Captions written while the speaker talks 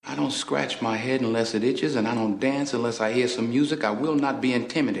I don't scratch my head unless it itches, and I don't dance unless I hear some music. I will not be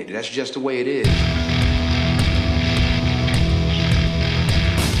intimidated. That's just the way it is.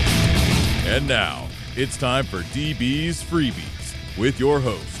 And now, it's time for DB's Freebies with your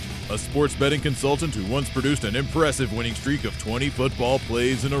host, a sports betting consultant who once produced an impressive winning streak of 20 football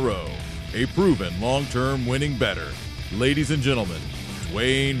plays in a row. A proven long-term winning bettor. Ladies and gentlemen,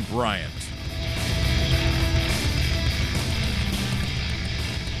 Dwayne Bryant.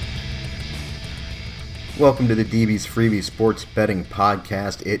 Welcome to the DB's Freebies Sports Betting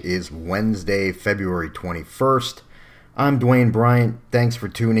Podcast. It is Wednesday, February 21st. I'm Dwayne Bryant. Thanks for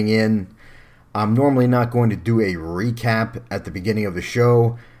tuning in. I'm normally not going to do a recap at the beginning of the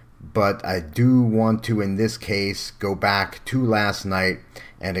show, but I do want to, in this case, go back to last night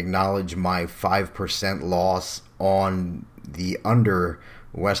and acknowledge my 5% loss on the under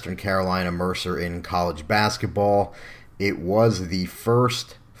Western Carolina Mercer in college basketball. It was the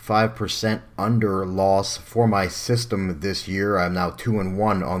first 5% under loss for my system this year. I'm now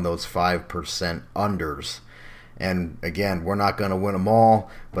 2-1 on those 5% unders. And again, we're not going to win them all,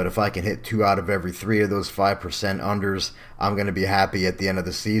 but if I can hit 2 out of every 3 of those 5% unders, I'm going to be happy at the end of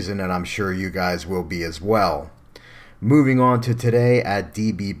the season, and I'm sure you guys will be as well. Moving on to today at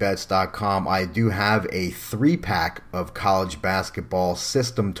dbbets.com, I do have a 3-pack of college basketball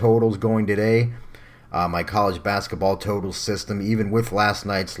system totals going today. My college basketball total system, even with last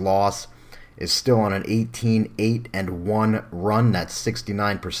night's loss, is still on an 18-8-1 run. That's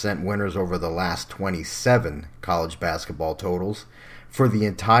 69% winners over the last 27 college basketball totals. For the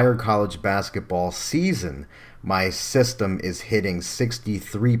entire college basketball season, my system is hitting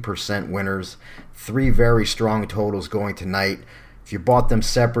 63% winners. 3 very strong totals going tonight. If you bought them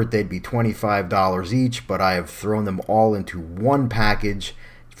separate, they'd be $25 each, but I have thrown them all into one package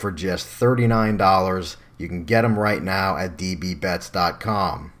for just $39. You can get them right now at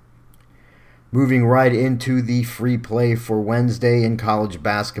dbbets.com. Moving right into the free play for Wednesday in college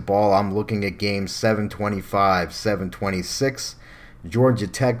basketball, I'm looking at games 725, 726. Georgia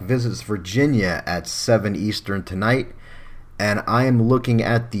Tech visits Virginia at 7 Eastern tonight, and I am looking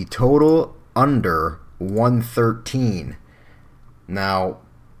at the total under 113. Now,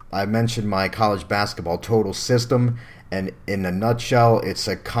 I mentioned my college basketball total system, and in a nutshell, it's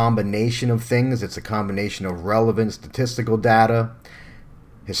a combination of things. It's a combination of relevant statistical data,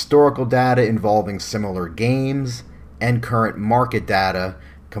 historical data involving similar games, and current market data.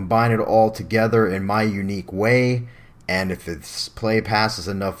 Combine it all together in my unique way, and if its play passes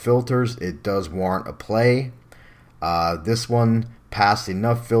enough filters, it does warrant a play. This one passed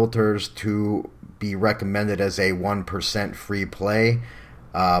enough filters to be recommended as a 1% free play.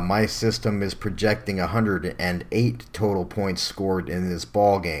 My system is projecting 108 total points scored in this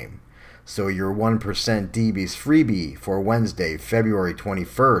ball game. So your 1% DB's freebie for Wednesday, February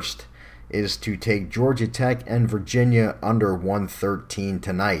 21st, is to take Georgia Tech and Virginia under 113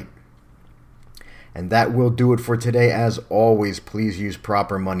 tonight. And that will do it for today. As always, please use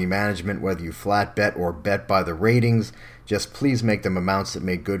proper money management, whether you flat bet or bet by the ratings. Just please make them amounts that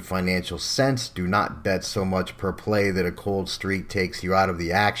make good financial sense. Do not bet so much per play that a cold streak takes you out of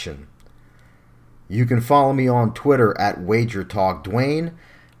the action. You can follow me on Twitter at WagerTalkDwayne,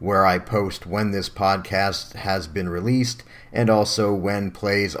 where I post when this podcast has been released and also when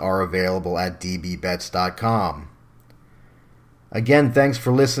plays are available at dbbets.com. Again, thanks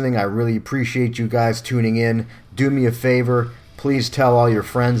for listening. I really appreciate you guys tuning in. Do me a favor, please tell all your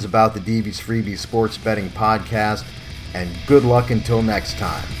friends about the DB's Freebies Sports Betting Podcast, and good luck until next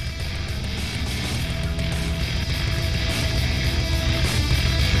time.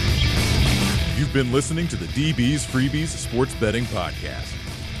 You've been listening to the DB's Freebies Sports Betting Podcast.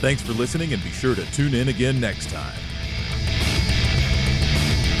 Thanks for listening, and be sure to tune in again next time.